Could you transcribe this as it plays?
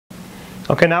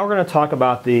Okay, now we're going to talk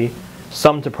about the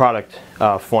sum to product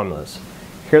formulas.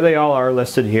 Here they all are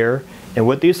listed here, and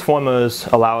what these formulas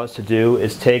allow us to do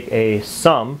is take a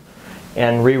sum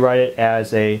and rewrite it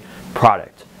as a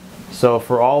product. So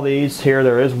for all these here,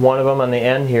 there is one of them on the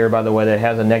end here, by the way, that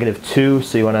has a -2,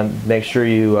 so you want to make sure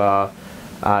you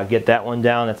get that one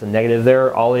down. That's a negative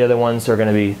there. All the other ones are going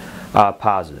to be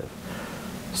positive.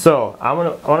 So I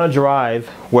want to derive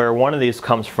where one of these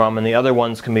comes from, and the other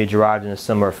ones can be derived in a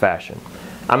similar fashion.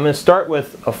 I'm going to start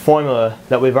with a formula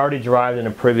that we've already derived in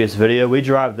a previous video. We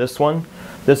derived this one.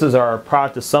 This is our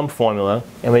product to sum formula,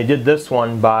 and we did this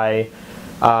one by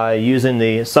using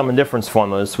the sum and difference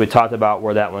formulas. We talked about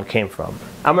where that one came from.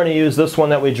 I'm going to use this one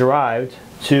that we derived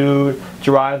to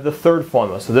derive the third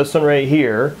formula. So this one right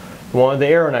here, the one with the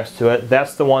arrow next to it,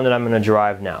 that's the one that I'm going to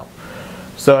derive now.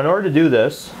 So in order to do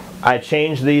this, I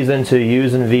change these into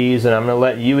u's and v's, and I'm going to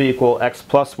let u equal x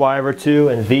plus y over 2,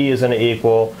 and v is going to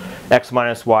equal x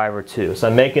minus y over 2. So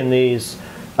I'm making these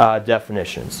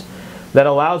definitions. That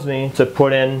allows me to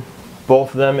put in both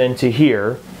of them into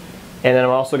here, and then I'm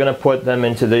also going to put them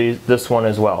into this one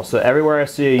as well. So everywhere I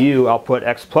see a u, I'll put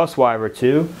x plus y over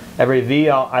 2. Every v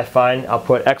I find, I'll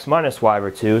put x minus y over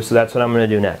 2. So that's what I'm going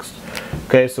to do next.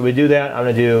 Okay, so we do that. I'm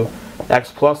going to do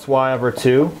x plus y over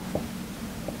 2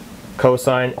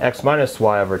 cosine x minus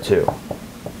y over 2.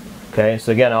 Okay,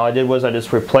 so again, all I did was I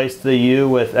just replaced the u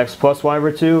with x plus y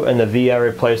over 2, and the v I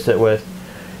replaced it with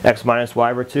x minus y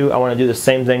over 2. I want to do the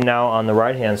same thing now on the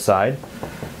right hand side.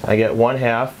 I get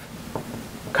 1/2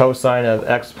 cosine of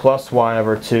x plus y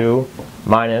over 2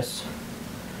 minus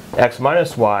x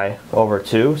minus y over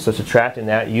 2. So subtracting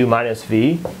that, u minus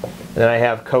v. And then I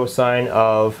have cosine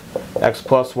of x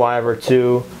plus y over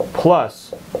 2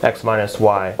 plus x minus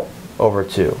y over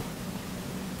 2.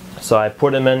 So I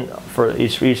put them in for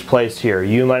each place here.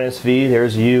 U minus v,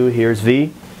 there's u, here's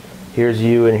v, here's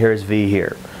u, and here's v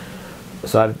here.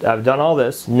 So I've done all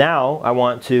this. Now I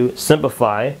want to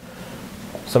simplify.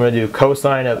 So I'm going to do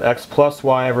cosine of x plus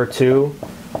y over 2,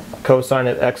 cosine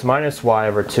of x minus y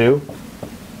over 2.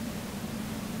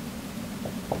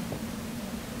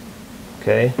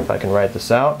 Okay, if I can write this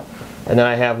out. And then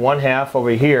I have 1/2 over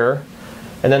here.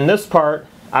 And then this part,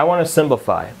 I want to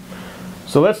simplify.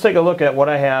 So let's take a look at what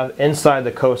I have inside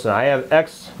the cosine. I have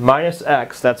x minus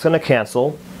x, that's going to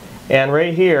cancel. And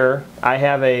right here, I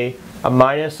have a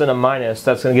minus and a minus,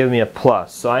 that's going to give me a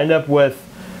plus. So I end up with,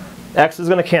 x is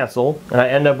going to cancel, and I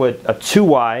end up with a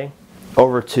 2y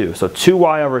over 2. So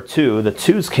 2y over 2, the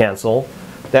 2's cancel,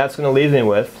 that's going to leave me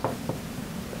with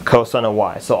cosine of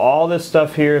y. So all this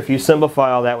stuff here, if you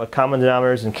simplify all that with common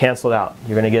denominators and cancel it out,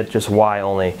 you're going to get just y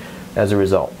only as a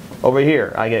result. Over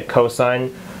here, I get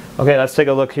cosine. Okay, let's take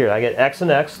a look here. I get x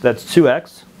and x, that's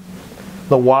 2x.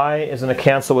 The y is going to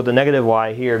cancel with the negative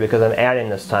y here because I'm adding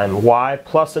this time. Y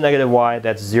plus the negative y,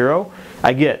 that's 0.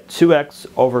 I get 2x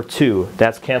over 2.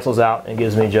 That cancels out and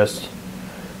gives me just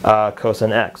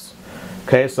cosine x.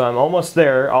 Okay, so I'm almost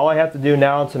there. All I have to do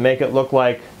now to make it look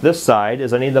like this side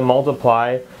is I need to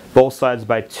multiply both sides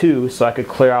by 2 so I could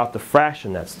clear out the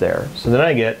fraction that's there. So then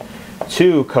I get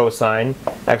 2 cosine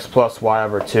x plus y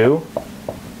over 2,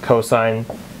 cosine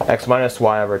x minus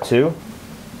y over 2.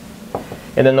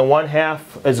 And then the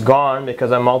 1/2 is gone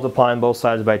because I'm multiplying both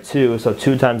sides by 2, so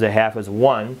 2 times 1/2 is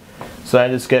 1. So I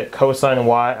just get cosine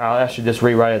y. I'll actually just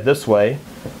rewrite it this way,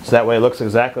 so that way it looks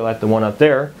exactly like the one up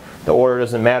there. The order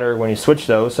doesn't matter when you switch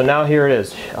those. So now here it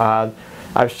is.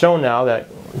 I've shown now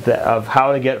of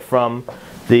how to get from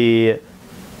the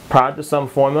product to sum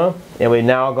formula, and we've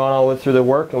now gone all the way through the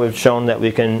work, and we've shown that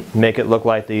we can make it look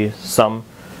like the sum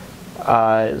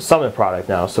and product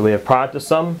now. So we have product to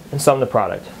sum and sum to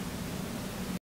product.